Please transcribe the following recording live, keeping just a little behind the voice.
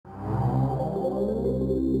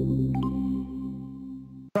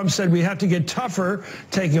Trump said we have to get tougher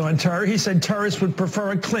taking on terror. He said terrorists would prefer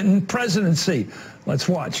a Clinton presidency. Let's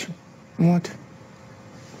watch. What?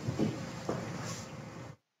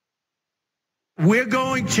 We're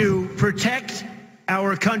going to protect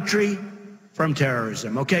our country from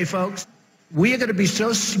terrorism, okay, folks? We are going to be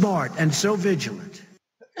so smart and so vigilant.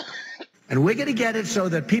 And we're going to get it so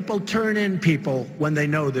that people turn in people when they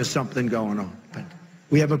know there's something going on. But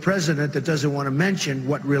we have a president that doesn't want to mention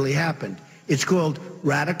what really happened. It's called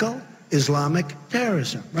radical Islamic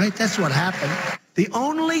terrorism, right? That's what happened. The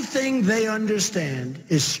only thing they understand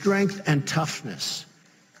is strength and toughness.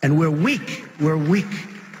 And we're weak. We're weak.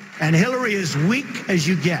 And Hillary is weak as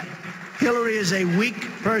you get. Hillary is a weak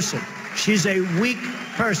person. She's a weak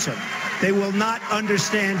person. They will not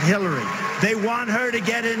understand Hillary. They want her to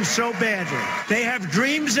get in so badly. They have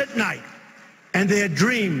dreams at night, and their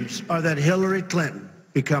dreams are that Hillary Clinton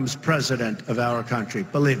becomes president of our country.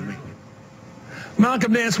 Believe me.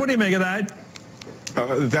 Malcolm Nance, what do you make of that?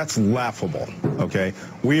 That's laughable, okay?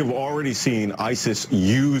 We have already seen ISIS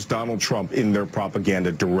use Donald Trump in their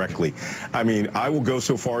propaganda directly. I mean, I will go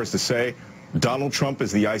so far as to say Donald Trump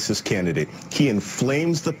is the ISIS candidate. He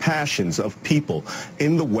inflames the passions of people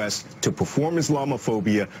in the West to perform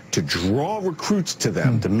Islamophobia, to draw recruits to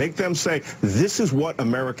them, to make them say, this is what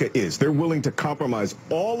America is. They're willing to compromise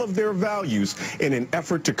all of their values in an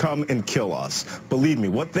effort to come and kill us. Believe me,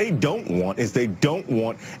 what they don't want is they don't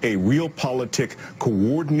want a realpolitik,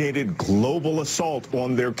 coordinated global assault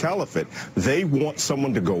on their caliphate. They want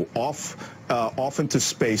someone to go off into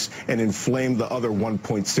space and inflame the other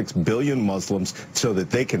 1.6 billion Muslims so that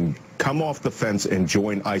they can come off the fence and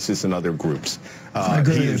join ISIS and other groups. I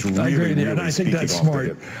agree. He is really, I agree. And I think that's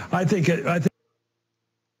smart. I think